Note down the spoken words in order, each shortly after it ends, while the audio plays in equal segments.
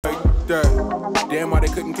that. Damn, why they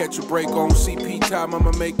couldn't catch a break on CP time,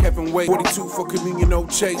 I'ma make Kevin wait. 42 for convenient, no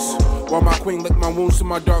chase. While my queen lick my wounds to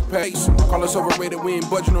my dark pace. Call us overrated, we ain't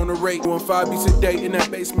budging on the rate. Doing 5 beats a day in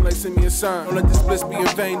that basement, like send me a sign. Don't let this bliss be in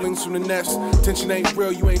vain, wings from the nest. Tension ain't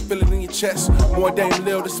real, you ain't feel it in your chest. More Dame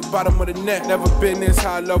Lil, this the bottom of the net. Never been this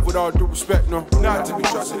high love with all due respect, no. Not to be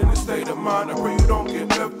trusted in this state of mind, I pray you don't get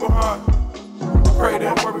left behind. Pray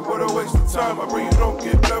that worry, what a waste of time, I pray you don't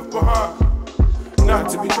get left behind. Not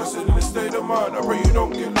to be trusted in this state of mind, I pray you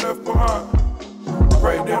don't get left behind.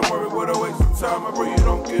 Pray that worry, what a waste of time, I pray you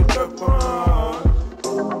don't get left behind.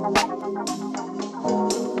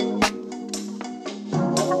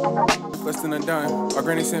 Less than a dime. Our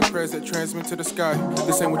granny sent prayers that transmit to the sky.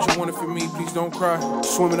 This ain't what you wanted from me, please don't cry.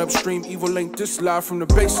 Swimming upstream, evil ain't this live from the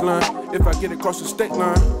baseline. If I get across the state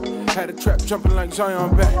line, had a trap jumping like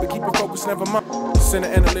Zion back. But keep it focused, never mind. Center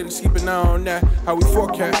analytics, keep an eye on that. How we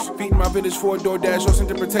forecast. Feeding my village for a DoorDash. Your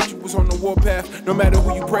to protect you was on the warpath. No matter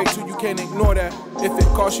who you pray to, you can't ignore that. If it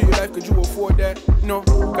costs you your life, could you afford that? No.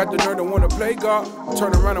 Got the nerve to wanna play God.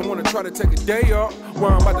 Turn around and wanna try to take a day off.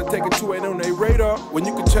 Where I'm about to take it 2-8 on their radar. When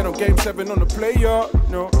you can channel Game 7 on the play yard.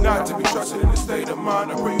 No. Not to be trusted in this state of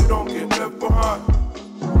mind. I pray you don't get left behind.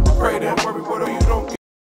 Pray that worry, what are you